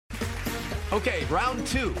Okay, round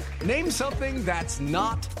two. Name something that's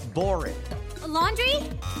not boring. A laundry?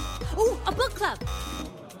 Ooh, a book club.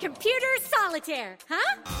 Computer solitaire,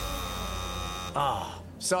 huh? Ah,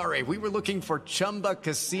 sorry, we were looking for Chumba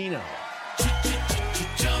Casino.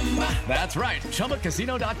 That's right,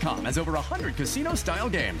 ChumbaCasino.com has over 100 casino-style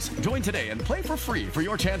games. Join today and play for free for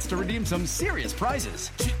your chance to redeem some serious prizes.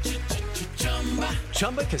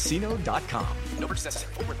 ChumbaCasino.com. No purchase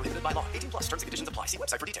necessary. Void where prohibited by law. 18 plus. Terms and conditions apply. See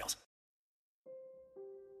website for details.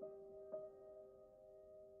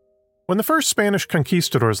 When the first Spanish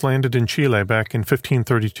conquistadors landed in Chile back in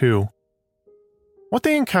 1532, what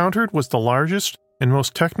they encountered was the largest and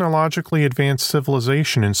most technologically advanced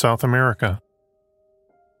civilization in South America.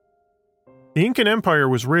 The Incan Empire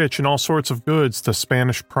was rich in all sorts of goods the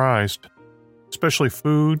Spanish prized, especially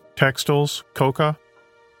food, textiles, coca,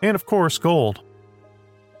 and of course gold.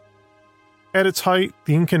 At its height,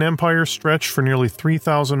 the Incan Empire stretched for nearly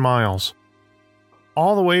 3,000 miles,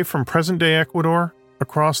 all the way from present-day Ecuador,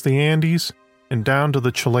 across the Andes, and down to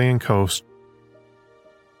the Chilean coast.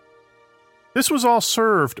 This was all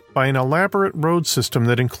served by an elaborate road system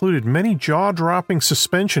that included many jaw-dropping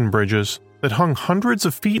suspension bridges that hung hundreds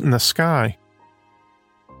of feet in the sky.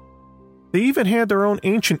 They even had their own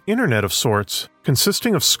ancient internet of sorts,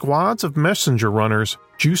 consisting of squads of messenger runners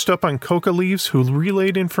juiced up on coca leaves who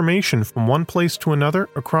relayed information from one place to another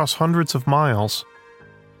across hundreds of miles.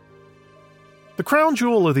 The crown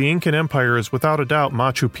jewel of the Incan Empire is without a doubt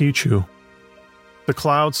Machu Picchu. The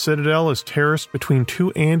Cloud Citadel is terraced between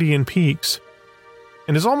two Andean peaks,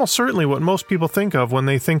 and is almost certainly what most people think of when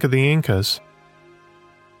they think of the Incas.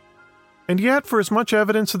 And yet, for as much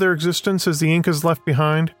evidence of their existence as the Incas left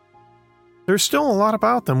behind, there's still a lot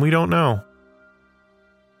about them we don't know.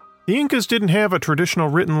 The Incas didn't have a traditional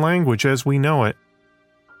written language as we know it,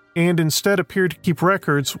 and instead appeared to keep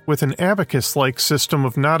records with an abacus-like system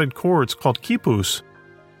of knotted chords called quipus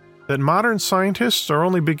that modern scientists are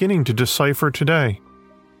only beginning to decipher today.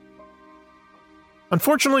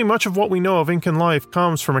 Unfortunately, much of what we know of Incan life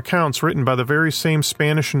comes from accounts written by the very same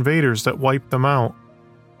Spanish invaders that wiped them out.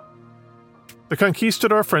 The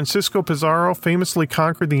conquistador Francisco Pizarro famously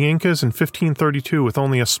conquered the Incas in 1532 with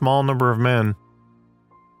only a small number of men.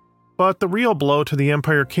 But the real blow to the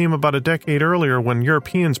empire came about a decade earlier when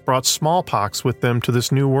Europeans brought smallpox with them to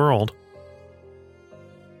this new world.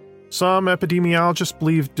 Some epidemiologists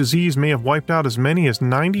believe disease may have wiped out as many as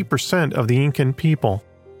 90% of the Incan people,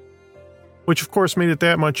 which of course made it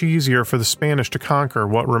that much easier for the Spanish to conquer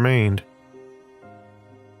what remained.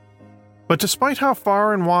 But despite how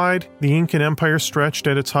far and wide the Incan Empire stretched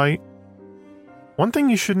at its height, one thing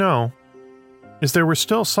you should know is there were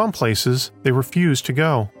still some places they refused to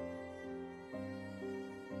go.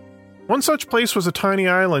 One such place was a tiny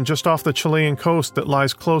island just off the Chilean coast that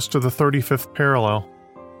lies close to the 35th parallel.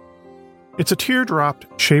 It's a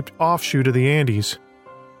teardrop-shaped offshoot of the Andes,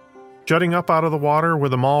 jutting up out of the water where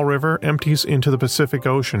the Mal River empties into the Pacific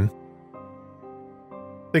Ocean.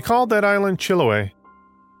 They called that island Chiloé,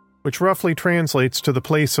 which roughly translates to the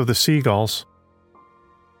place of the seagulls.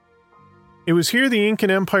 It was here the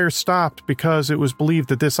Incan Empire stopped because it was believed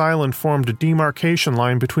that this island formed a demarcation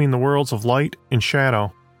line between the worlds of light and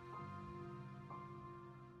shadow.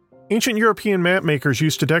 Ancient European mapmakers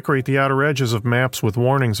used to decorate the outer edges of maps with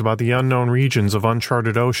warnings about the unknown regions of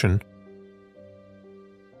uncharted ocean.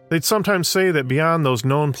 They'd sometimes say that beyond those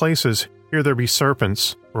known places, here there be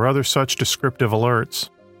serpents, or other such descriptive alerts.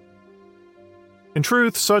 In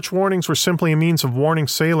truth, such warnings were simply a means of warning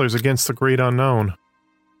sailors against the great unknown,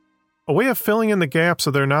 a way of filling in the gaps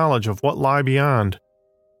of their knowledge of what lie beyond,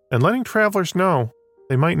 and letting travelers know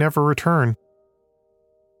they might never return.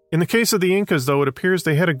 In the case of the Incas, though, it appears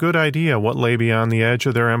they had a good idea what lay beyond the edge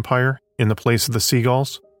of their empire, in the place of the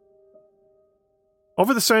seagulls.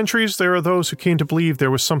 Over the centuries, there are those who came to believe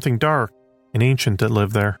there was something dark and ancient that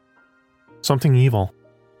lived there. Something evil.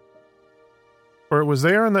 For it was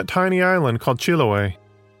there on that tiny island called Chiloé.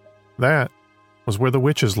 That was where the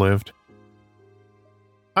witches lived.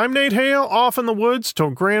 I'm Nate Hale, off in the woods,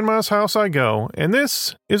 to Grandma's house I go, and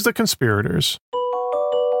this is The Conspirators.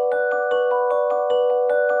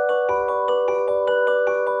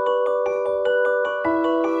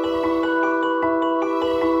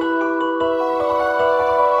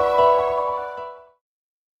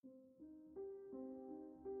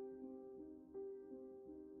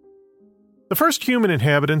 The first human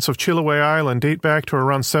inhabitants of Chiloé Island date back to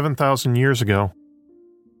around 7,000 years ago.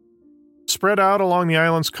 Spread out along the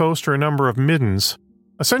island's coast are a number of middens,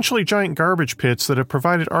 essentially giant garbage pits that have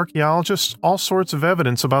provided archaeologists all sorts of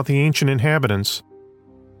evidence about the ancient inhabitants.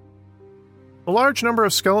 The large number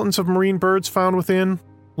of skeletons of marine birds found within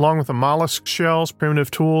along with the mollusk shells, primitive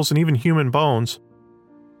tools, and even human bones,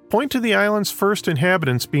 point to the island's first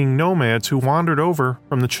inhabitants being nomads who wandered over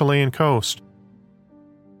from the Chilean coast.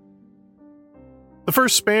 The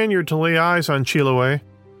first Spaniard to lay eyes on Chiloé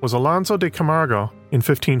was Alonso de Camargo in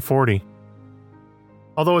 1540.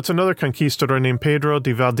 Although it's another conquistador named Pedro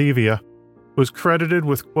de Valdivia who is credited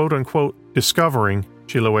with quote-unquote discovering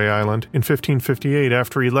Chiloé Island in 1558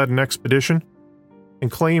 after he led an expedition and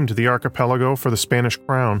claimed the archipelago for the Spanish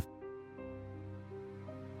crown.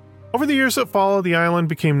 Over the years that followed, the island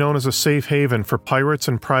became known as a safe haven for pirates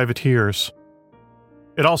and privateers.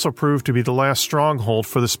 It also proved to be the last stronghold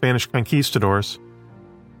for the Spanish conquistadors.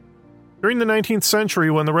 During the 19th century,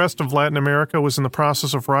 when the rest of Latin America was in the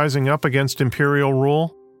process of rising up against imperial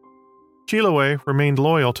rule, Chiloé remained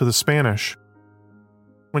loyal to the Spanish.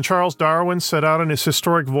 When Charles Darwin set out on his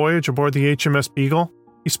historic voyage aboard the HMS Beagle,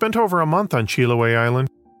 he spent over a month on Chiloé Island,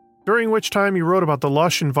 during which time he wrote about the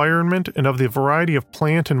lush environment and of the variety of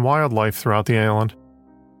plant and wildlife throughout the island.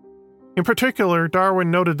 In particular,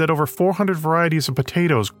 Darwin noted that over 400 varieties of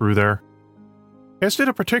potatoes grew there, as did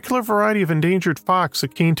a particular variety of endangered fox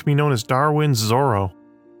that came to be known as Darwin's Zorro.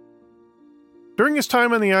 During his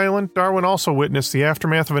time on the island, Darwin also witnessed the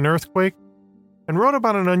aftermath of an earthquake and wrote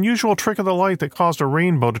about an unusual trick of the light that caused a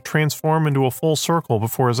rainbow to transform into a full circle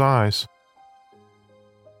before his eyes.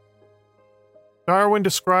 Darwin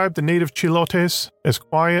described the native Chilotes as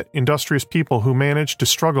quiet, industrious people who managed to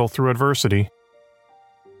struggle through adversity.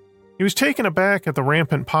 He was taken aback at the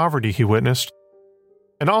rampant poverty he witnessed,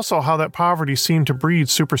 and also how that poverty seemed to breed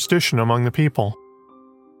superstition among the people.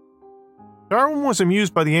 Darwin was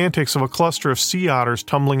amused by the antics of a cluster of sea otters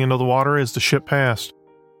tumbling into the water as the ship passed.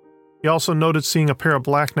 He also noted seeing a pair of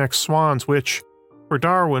black-necked swans which, for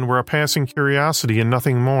Darwin, were a passing curiosity and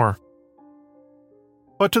nothing more.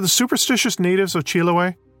 But to the superstitious natives of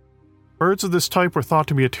Chiloé, birds of this type were thought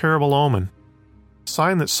to be a terrible omen, a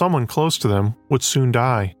sign that someone close to them would soon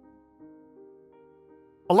die.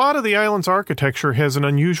 A lot of the island's architecture has an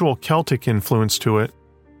unusual Celtic influence to it.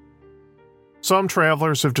 Some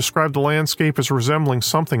travelers have described the landscape as resembling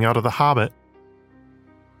something out of The Hobbit.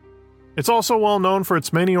 It's also well known for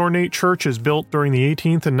its many ornate churches built during the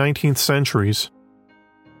 18th and 19th centuries.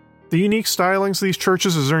 The unique stylings of these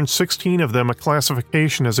churches has earned 16 of them a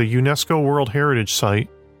classification as a UNESCO World Heritage Site.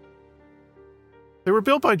 They were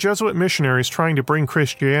built by Jesuit missionaries trying to bring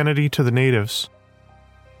Christianity to the natives.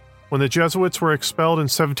 When the Jesuits were expelled in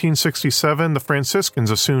 1767, the Franciscans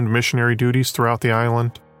assumed missionary duties throughout the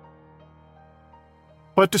island.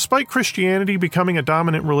 But despite Christianity becoming a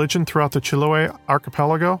dominant religion throughout the Chiloé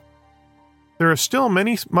archipelago, there are still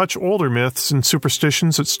many much older myths and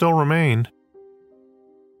superstitions that still remain.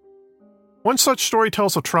 One such story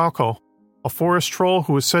tells of Trauco, a forest troll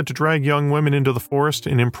who is said to drag young women into the forest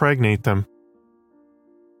and impregnate them.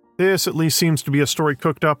 This at least seems to be a story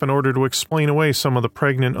cooked up in order to explain away some of the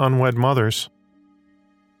pregnant unwed mothers.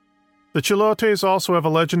 The Chilotes also have a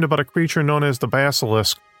legend about a creature known as the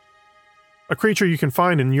basilisk, a creature you can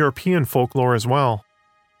find in European folklore as well.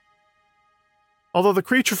 Although the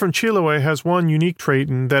creature from Chiloé has one unique trait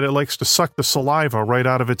in that it likes to suck the saliva right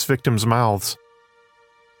out of its victims' mouths.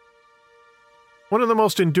 One of the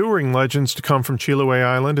most enduring legends to come from Chiloé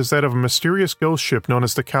Island is that of a mysterious ghost ship known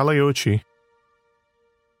as the Caleuche.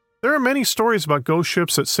 There are many stories about ghost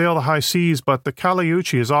ships that sail the high seas, but the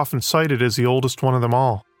Caleuche is often cited as the oldest one of them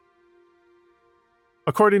all.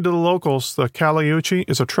 According to the locals, the Caleuche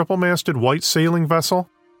is a triple-masted white sailing vessel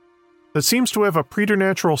that seems to have a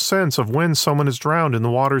preternatural sense of when someone is drowned in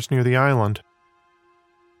the waters near the island.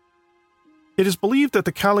 It is believed that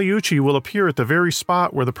the Caleuche will appear at the very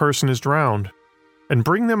spot where the person is drowned, and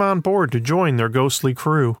bring them on board to join their ghostly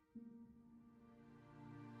crew.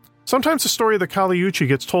 Sometimes the story of the Caleuche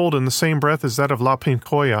gets told in the same breath as that of La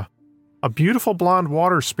Pincoya, a beautiful blonde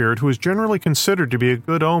water spirit who is generally considered to be a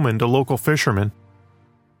good omen to local fishermen.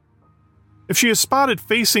 If she is spotted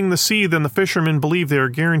facing the sea, then the fishermen believe they are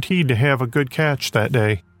guaranteed to have a good catch that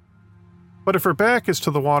day. But if her back is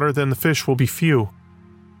to the water, then the fish will be few.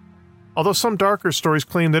 Although some darker stories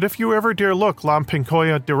claim that if you ever dare look La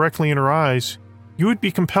Pincoya directly in her eyes, you would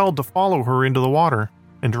be compelled to follow her into the water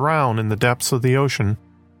and drown in the depths of the ocean.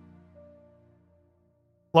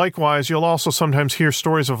 Likewise, you'll also sometimes hear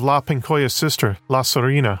stories of La Pincoya's sister, La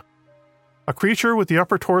Sirena, a creature with the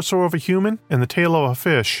upper torso of a human and the tail of a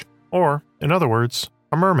fish, or, in other words,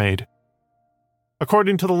 a mermaid.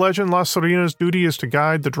 According to the legend, La Sirena's duty is to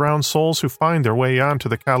guide the drowned souls who find their way onto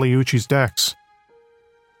the Caleuche's decks.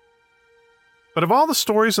 But of all the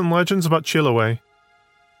stories and legends about Chiloé,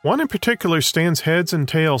 one in particular stands heads and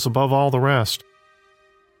tails above all the rest.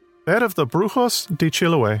 That of the Brujos de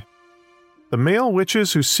Chiloé. the male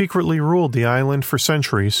witches who secretly ruled the island for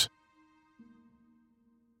centuries.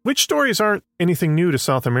 Witch stories aren't anything new to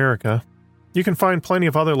South America. You can find plenty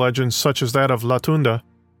of other legends, such as that of La Tunda,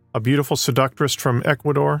 a beautiful seductress from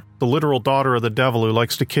Ecuador, the literal daughter of the devil who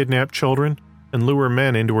likes to kidnap children and lure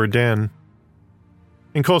men into her den.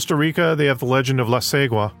 In Costa Rica, they have the legend of La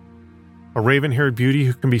Segua, a raven-haired beauty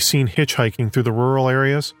who can be seen hitchhiking through the rural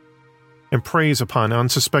areas and preys upon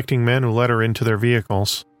unsuspecting men who let her into their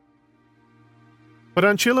vehicles. But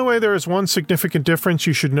on Chiloé, there is one significant difference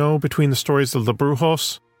you should know between the stories of the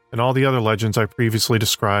Brujos and all the other legends I previously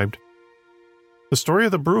described. The story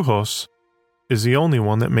of the Brujos is the only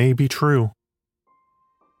one that may be true.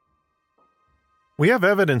 We have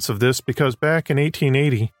evidence of this because back in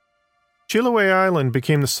 1880, Chiloé Island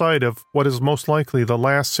became the site of what is most likely the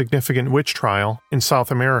last significant witch trial in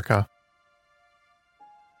South America.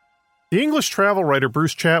 The English travel writer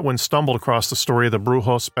Bruce Chatwin stumbled across the story of the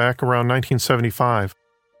Brujos back around 1975.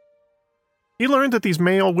 He learned that these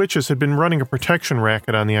male witches had been running a protection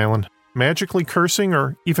racket on the island, magically cursing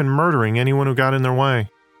or even murdering anyone who got in their way.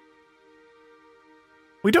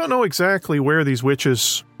 We don't know exactly where these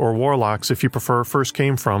witches, or warlocks if you prefer, first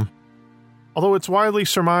came from, although it's widely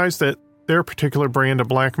surmised that their particular brand of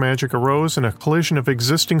black magic arose in a collision of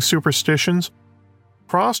existing superstitions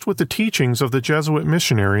crossed with the teachings of the Jesuit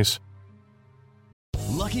missionaries.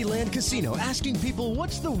 Lucky Land Casino, asking people,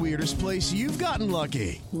 what's the weirdest place you've gotten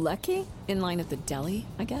lucky? Lucky? In line at the deli,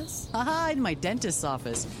 I guess? Aha, in my dentist's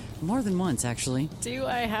office. More than once, actually. Do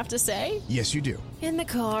I have to say? Yes, you do. In the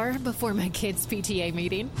car before my kids' PTA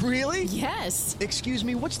meeting. Really? Yes. Excuse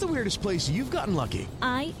me, what's the weirdest place you've gotten lucky?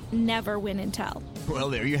 I never win and tell.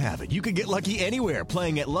 Well, there you have it. You can get lucky anywhere,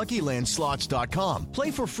 playing at LuckyLandSlots.com.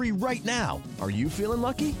 Play for free right now. Are you feeling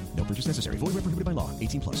lucky? No purchase necessary. Void where prohibited by law.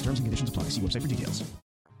 18+. Terms and conditions apply. See website for details.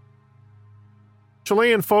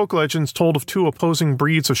 Chilean folk legends told of two opposing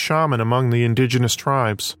breeds of shaman among the indigenous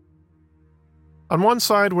tribes. On one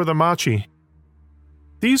side were the Machi.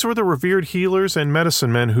 These were the revered healers and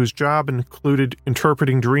medicine men whose job included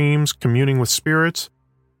interpreting dreams, communing with spirits,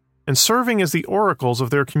 and serving as the oracles of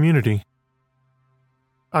their community.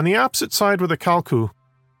 On the opposite side were the Calcu.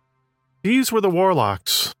 These were the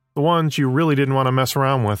warlocks, the ones you really didn't want to mess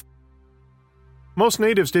around with. Most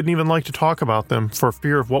natives didn't even like to talk about them for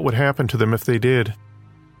fear of what would happen to them if they did.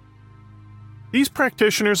 These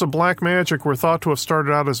practitioners of black magic were thought to have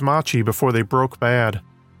started out as Machi before they broke bad.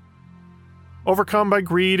 Overcome by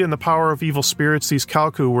greed and the power of evil spirits, these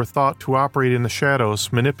Calcu were thought to operate in the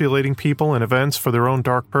shadows, manipulating people and events for their own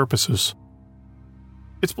dark purposes.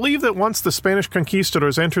 It's believed that once the Spanish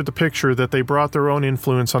conquistadors entered the picture that they brought their own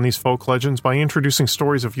influence on these folk legends by introducing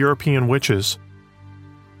stories of European witches.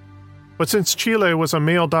 But since Chile was a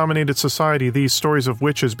male-dominated society, these stories of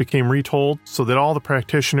witches became retold so that all the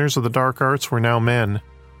practitioners of the dark arts were now men.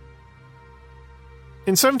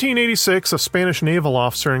 In 1786, a Spanish naval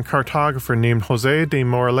officer and cartographer named José de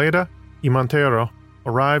Moraleda y Montero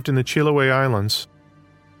arrived in the Chiloé Islands.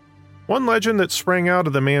 One legend that sprang out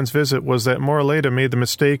of the man's visit was that Moraleda made the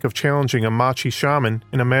mistake of challenging a Machi shaman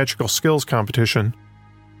in a magical skills competition.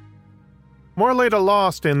 Moraleda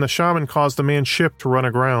lost, and the shaman caused the man's ship to run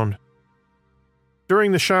aground.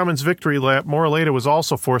 During the shaman's victory lap, Moraleda was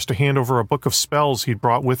also forced to hand over a book of spells he'd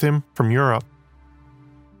brought with him from Europe.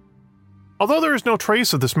 Although there is no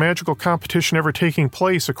trace of this magical competition ever taking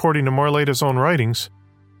place according to Moraleda's own writings,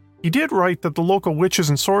 he did write that the local witches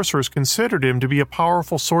and sorcerers considered him to be a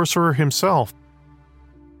powerful sorcerer himself.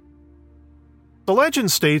 The legend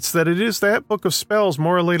states that it is that book of spells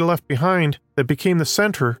Moraleda left behind that became the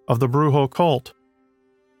center of the Brujo cult.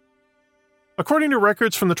 According to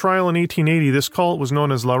records from the trial in 1880, this cult was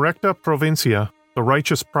known as La Recta Provincia, the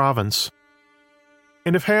Righteous Province.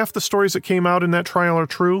 And if half the stories that came out in that trial are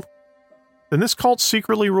true, then this cult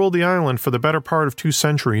secretly ruled the island for the better part of 2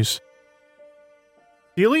 centuries.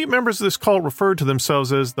 The elite members of this cult referred to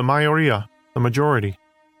themselves as the Mayoría, the majority.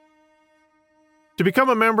 To become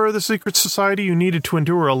a member of the secret society, you needed to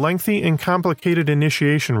endure a lengthy and complicated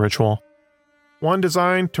initiation ritual, one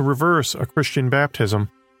designed to reverse a Christian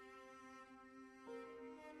baptism.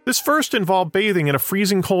 This first involved bathing in a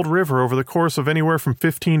freezing cold river over the course of anywhere from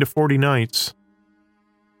 15 to 40 nights.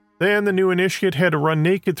 Then the new initiate had to run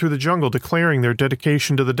naked through the jungle declaring their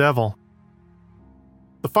dedication to the devil.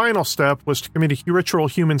 The final step was to commit a ritual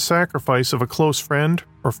human sacrifice of a close friend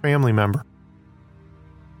or family member.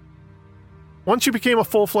 Once you became a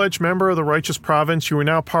full-fledged member of the Righteous Province, you were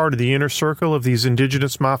now part of the inner circle of these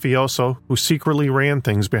indigenous mafioso who secretly ran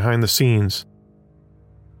things behind the scenes.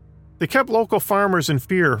 They kept local farmers in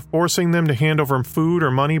fear, forcing them to hand over food or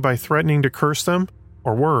money by threatening to curse them,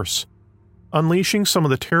 or worse. unleashing some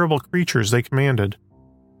of the terrible creatures they commanded.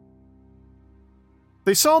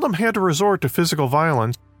 They seldom had to resort to physical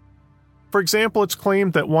violence. For example, it's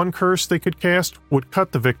claimed that one curse they could cast would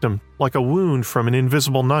cut the victim, like a wound from an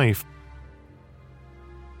invisible knife.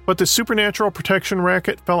 But the supernatural protection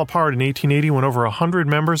racket fell apart in 1880 when over 100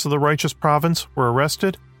 members of the Righteous Province were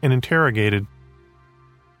arrested and interrogated.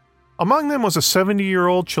 Among them was a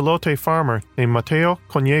 70-year-old Chilote farmer named Mateo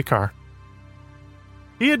Coñecar.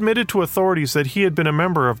 He admitted to authorities that he had been a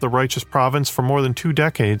member of the Righteous Province for more than 2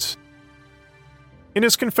 decades. In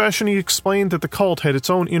his confession, he explained that the cult had its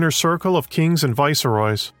own inner circle of kings and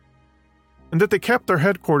viceroys, and that they kept their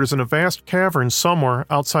headquarters in a vast cavern somewhere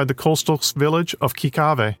outside the coastal village of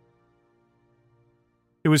Kikave.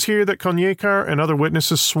 It was here that Coñecar and other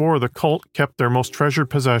witnesses swore the cult kept their most treasured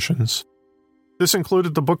possessions. This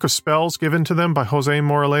included the book of spells given to them by Jose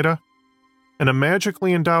Moraleda, and a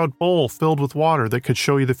magically endowed bowl filled with water that could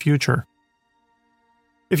show you the future.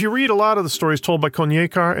 If you read a lot of the stories told by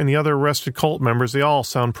Coñecar and the other arrested cult members, they all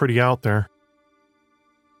sound pretty out there.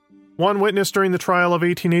 One witness during the trial of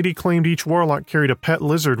 1880 claimed each warlock carried a pet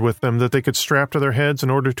lizard with them that they could strap to their heads in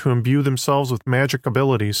order to imbue themselves with magic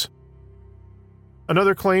abilities.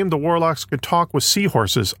 Another claimed the warlocks could talk with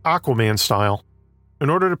seahorses, Aquaman style, in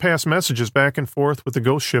order to pass messages back and forth with the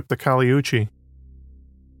ghost ship, the Kaliuchi.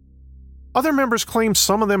 Other members claimed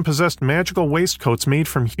some of them possessed magical waistcoats made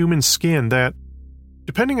from human skin that,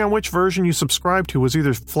 depending on which version you subscribe to, was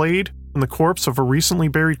either flayed from the corpse of a recently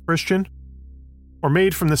buried Christian or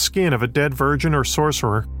made from the skin of a dead virgin or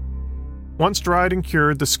sorcerer. Once dried and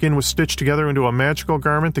cured, the skin was stitched together into a magical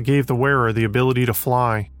garment that gave the wearer the ability to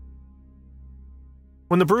fly.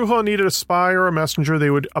 When the Brujo needed a spy or a messenger, they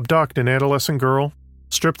would abduct an adolescent girl,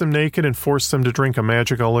 strip them naked, and force them to drink a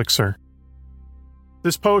magic elixir.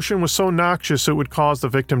 This potion was so noxious it would cause the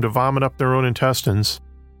victim to vomit up their own intestines,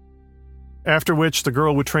 after which the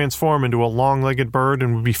girl would transform into a long-legged bird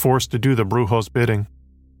and would be forced to do the Brujo's bidding.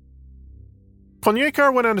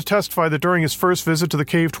 Coñecar went on to testify that during his first visit to the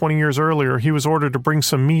cave 20 years earlier, he was ordered to bring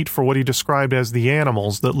some meat for what he described as the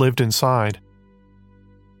animals that lived inside.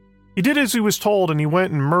 He did as he was told, and he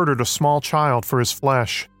went and murdered a small child for his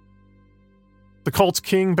flesh. The cult's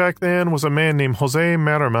king back then was a man named Jose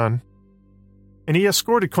Merriman, and he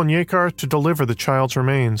escorted Coñecar to deliver the child's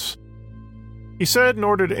remains. He said in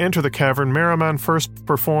order to enter the cavern, Merriman first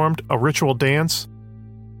performed a ritual dance,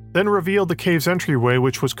 then revealed the cave's entryway,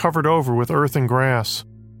 which was covered over with earth and grass.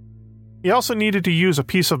 He also needed to use a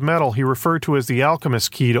piece of metal he referred to as the alchemist's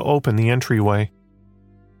key to open the entryway.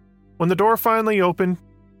 When the door finally opened,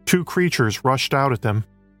 2 creatures rushed out at them.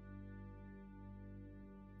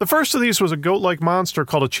 The first of these was a goat-like monster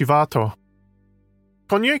called a chivato.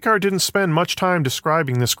 Coñecar didn't spend much time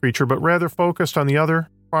describing this creature, but rather focused on the other,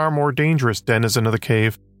 far more dangerous denizen of the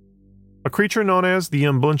cave, a creature known as the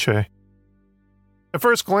Imbunche. At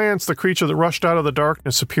first glance, the creature that rushed out of the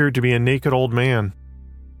darkness appeared to be a naked old man.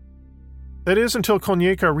 That is, until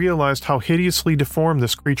Coñecar realized how hideously deformed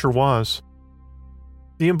this creature was.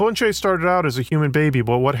 The Imbunche started out as a human baby,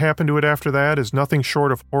 but what happened to it after that is nothing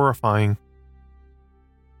short of horrifying.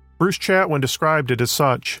 Bruce Chatwin described it as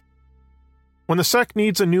such. When the sect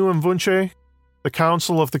needs a new Imbunche, the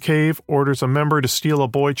council of the cave orders a member to steal a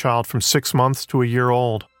boy child from 6 months to a year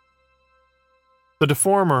old. The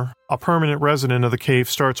deformer, a permanent resident of the cave,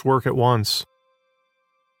 starts work at once.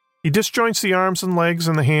 He disjoints the arms and legs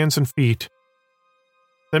and the hands and feet,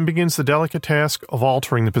 then begins the delicate task of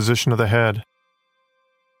altering the position of the head.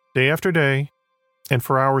 Day after day, and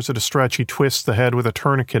for hours at a stretch, he twists the head with a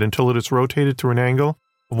tourniquet until it is rotated through an angle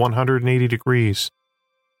of 180 degrees.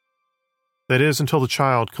 That is, until the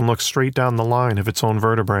child can look straight down the line of its own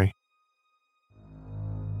vertebrae.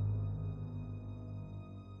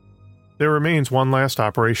 There remains one last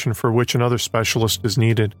operation for which another specialist is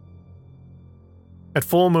needed. At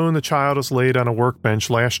full moon, the child is laid on a workbench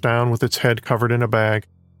lashed down with its head covered in a bag.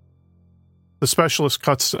 The specialist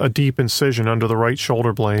cuts a deep incision under the right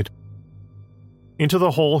shoulder blade. Into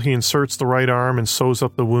the hole he inserts the right arm and sews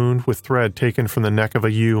up the wound with thread taken from the neck of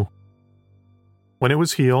a ewe. When it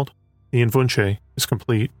was healed, the Imbunche is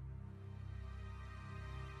complete.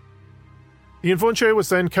 The Imbunche was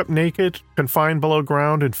then kept naked, confined below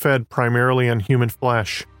ground, and fed primarily on human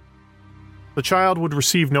flesh. The child would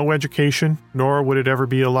receive no education, nor would it ever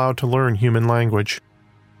be allowed to learn human language.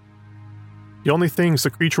 The only things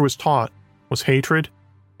the creature was taught was hatred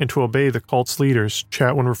and to obey the cult's leaders,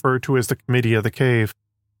 Chatwin referred to as the Committee of the Cave.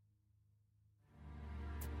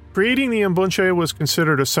 Creating the Imbunche was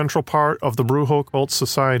considered a central part of the Brujo cult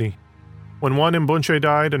society. When one Imbunche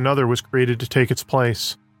died, another was created to take its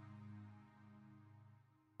place.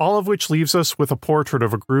 all of which leaves us with a portrait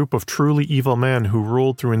of a group of truly evil men who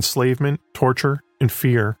ruled through enslavement, torture, and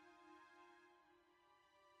fear.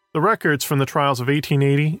 The records from the trials of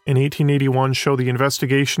 1880 and 1881 show the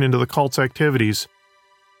investigation into the cult's activities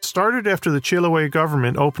started after the Chiloé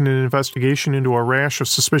government opened an investigation into a rash of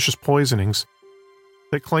suspicious poisonings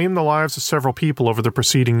that claimed the lives of several people over the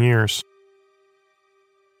preceding years.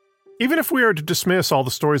 Even if we are to dismiss all the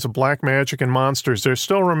stories of black magic and monsters, there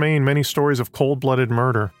still remain many stories of cold-blooded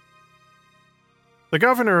murder. The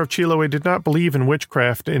governor of Chiloé did not believe in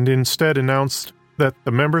witchcraft and instead announced that the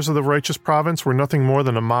members of the righteous province were nothing more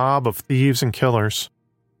than a mob of thieves and killers.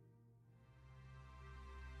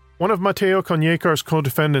 One of Mateo Coñecar's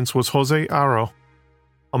co-defendants was José Aro,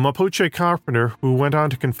 a Mapuche carpenter who went on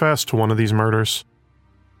to confess to one of these murders.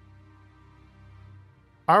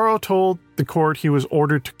 Aro told the court he was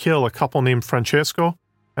ordered to kill a couple named Francesco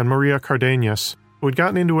and Maria Cardenas, who had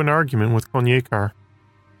gotten into an argument with Coñecar.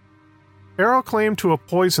 Aro claimed to have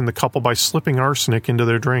poisoned the couple by slipping arsenic into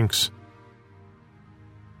their drinks.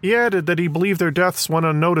 He added that he believed their deaths went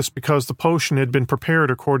unnoticed because the potion had been prepared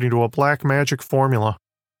according to a black magic formula.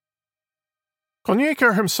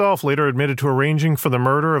 Coñecar himself later admitted to arranging for the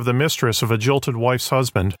murder of the mistress of a jilted wife's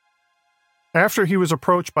husband, after he was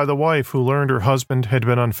approached by the wife who learned her husband had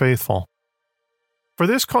been unfaithful. For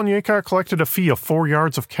this, Coñecar collected a fee of 4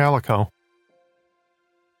 yards of calico.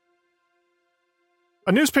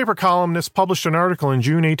 A newspaper columnist published an article in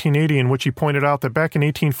June 1880 in which he pointed out that back in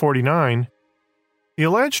 1849, the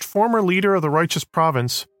alleged former leader of the righteous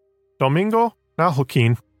province, Domingo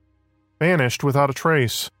Nahuquin, vanished without a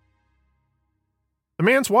trace. The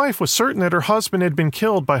man's wife was certain that her husband had been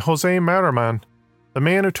killed by José Mariman, the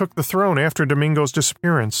man who took the throne after Domingo's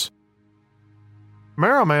disappearance.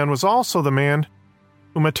 Mariman was also the man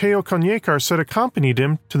who Mateo Coñecar said accompanied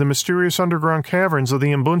him to the mysterious underground caverns of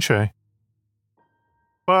the Imbunche.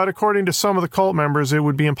 But according to some of the cult members, it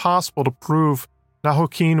would be impossible to prove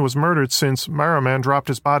Nahuquin was murdered since Mariman dropped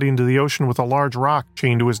his body into the ocean with a large rock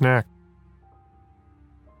chained to his neck.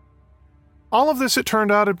 All of this, it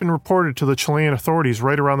turned out, had been reported to the Chilean authorities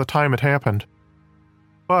right around the time it happened.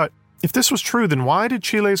 But if this was true, then why did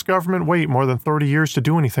Chile's government wait more than 30 years to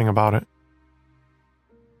do anything about it?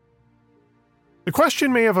 The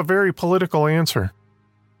question may have a very political answer.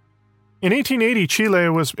 In 1880, Chile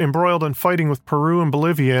was embroiled in fighting with Peru and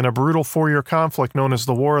Bolivia in a brutal 4-year conflict known as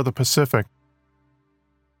the War of the Pacific.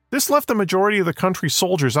 This left the majority of the country's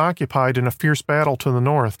soldiers occupied in a fierce battle to the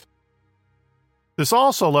north. This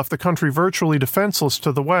also left the country virtually defenseless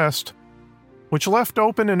to the west, which left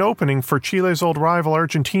open an opening for Chile's old rival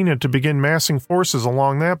Argentina to begin massing forces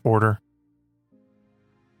along that border.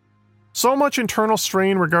 So much internal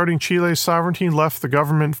strain regarding Chile's sovereignty left the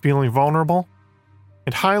government feeling vulnerable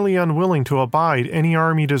and highly unwilling to abide any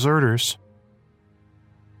army deserters.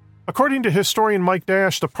 According to historian Mike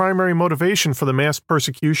Dash, the primary motivation for the mass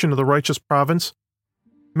persecution of the righteous province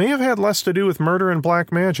may have had less to do with murder and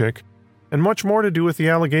black magic, and much more to do with the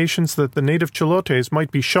allegations that the native Chilotes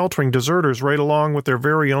might be sheltering deserters right along with their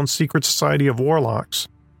very own secret society of warlocks.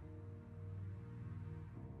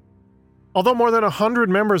 Although more than 100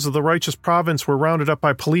 members of the righteous province were rounded up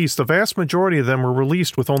by police, the vast majority of them were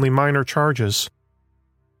released with only minor charges.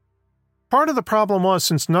 Part of the problem was,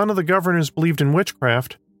 since none of the governors believed in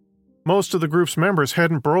witchcraft, most of the group's members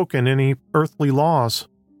hadn't broken any earthly laws.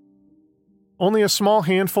 Only a small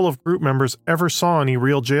handful of group members ever saw any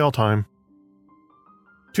real jail time.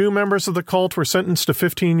 2 members of the cult were sentenced to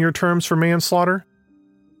 15-year terms for manslaughter.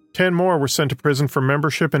 10 more were sent to prison for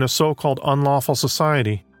membership in a so-called unlawful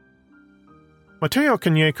society. Mateo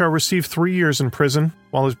Coñecar received 3 years in prison,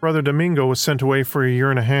 while his brother Domingo was sent away for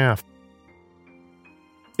 1.5 years.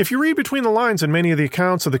 If you read between the lines in many of the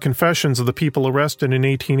accounts of the confessions of the people arrested in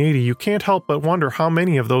 1880, you can't help but wonder how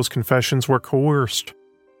many of those confessions were coerced.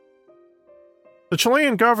 The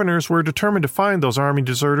Chilean governors were determined to find those army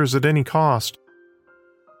deserters at any cost.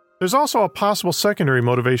 There's also a possible secondary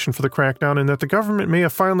motivation for the crackdown in that the government may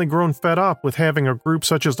have finally grown fed up with having a group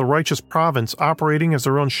such as the Righteous Province operating as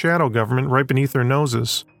their own shadow government right beneath their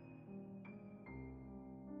noses.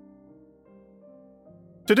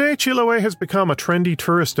 Today, Chiloé has become a trendy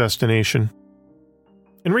tourist destination.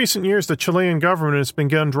 In recent years, the Chilean government has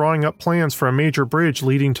begun drawing up plans for a major bridge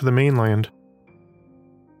leading to the mainland.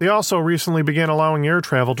 They also recently began allowing air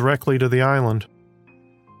travel directly to the island.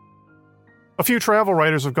 A few travel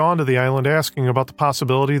writers have gone to the island asking about the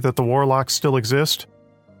possibility that the warlocks still exist.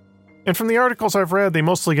 And from the articles I've read, they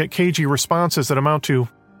mostly get cagey responses that amount to,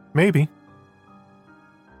 maybe.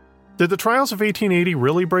 Did the trials of 1880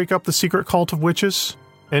 really break up the secret cult of witches,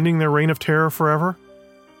 ending their reign of terror forever?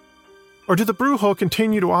 Or do the Brujo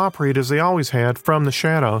continue to operate as they always had, from the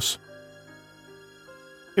shadows?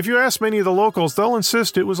 If you ask many of the locals, they'll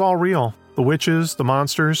insist it was all real. The witches, the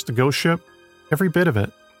monsters, the ghost ship, every bit of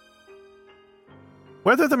it.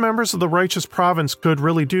 Whether the members of the Righteous Province could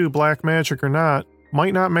really do black magic or not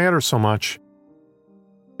might not matter so much,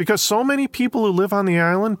 because so many people who live on the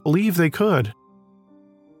island believe they could.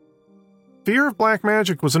 Fear of black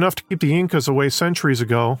magic was enough to keep the Incas away centuries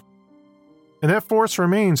ago, and that force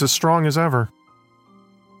remains as strong as ever.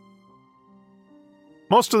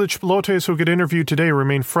 Most of the Chipolotes who get interviewed today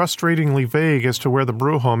remain frustratingly vague as to where the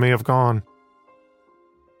Brujo may have gone,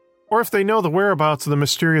 or if they know the whereabouts of the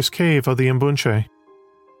mysterious cave of the Mbunche.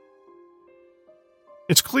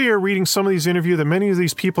 It's clear, reading some of these interviews, that many of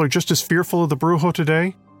these people are just as fearful of the Brujo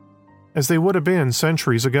today as they would have been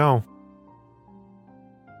centuries ago.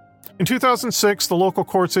 In 2006, the local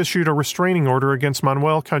courts issued a restraining order against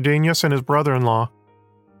Manuel Cardenas and his brother-in-law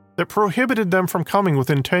that prohibited them from coming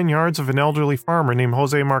within 10 yards of an elderly farmer named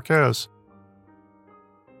Jose Marquez.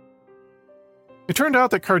 It turned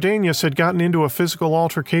out that Cardenas had gotten into a physical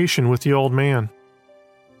altercation with the old man.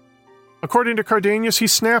 According to Cardenas, he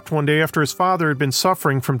snapped one day after his father had been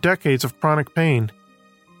suffering from decades of chronic pain,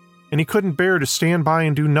 and he couldn't bear to stand by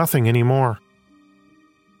and do nothing anymore.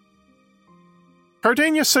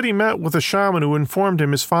 Cardenas said he met with a shaman who informed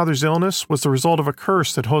him his father's illness was the result of a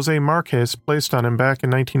curse that Jose Marquez placed on him back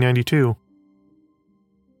in 1992.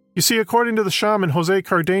 You see, according to the shaman, Jose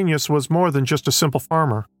Cardenas was more than just a simple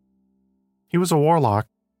farmer. He was a warlock.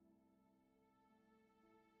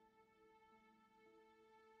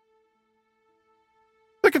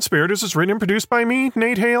 The Conspirators is written and produced by me,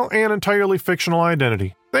 Nate Hale, an entirely fictional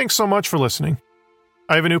identity. Thanks so much for listening.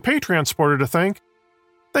 I have a new Patreon supporter to thank.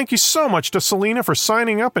 Thank you so much to Selena for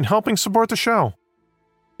signing up and helping support the show.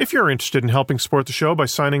 If you're interested in helping support the show by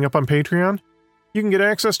signing up on Patreon, you can get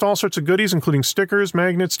access to all sorts of goodies, including stickers,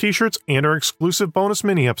 magnets, t-shirts, and our exclusive bonus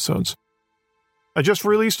mini-episodes. I just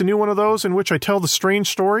released a new one of those in which I tell the strange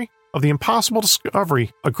story of the impossible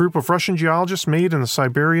discovery a group of Russian geologists made in the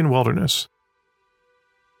Siberian wilderness.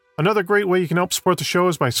 Another great way you can help support the show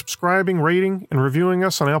is by subscribing, rating, and reviewing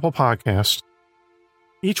us on Apple Podcasts.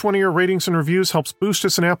 Each one of your ratings and reviews helps boost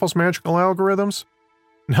us in Apple's magical algorithms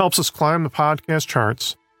and helps us climb the podcast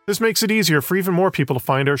charts. This makes it easier for even more people to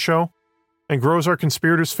find our show and grows our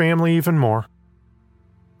Conspirators family even more.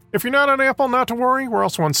 If you're not on Apple, not to worry, we're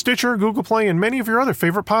also on Stitcher, Google Play, and many of your other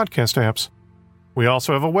favorite podcast apps. We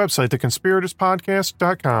also have a website,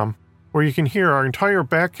 theconspiratorspodcast.com, where you can hear our entire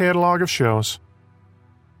back catalog of shows.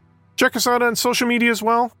 Check us out on social media as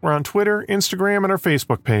well. We're on Twitter, Instagram, and our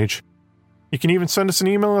Facebook page. You can even send us an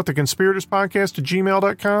email at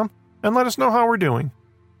theconspiratorspodcast@gmail.com and let us know how we're doing.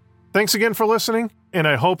 Thanks again for listening, and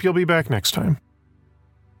I hope you'll be back next time.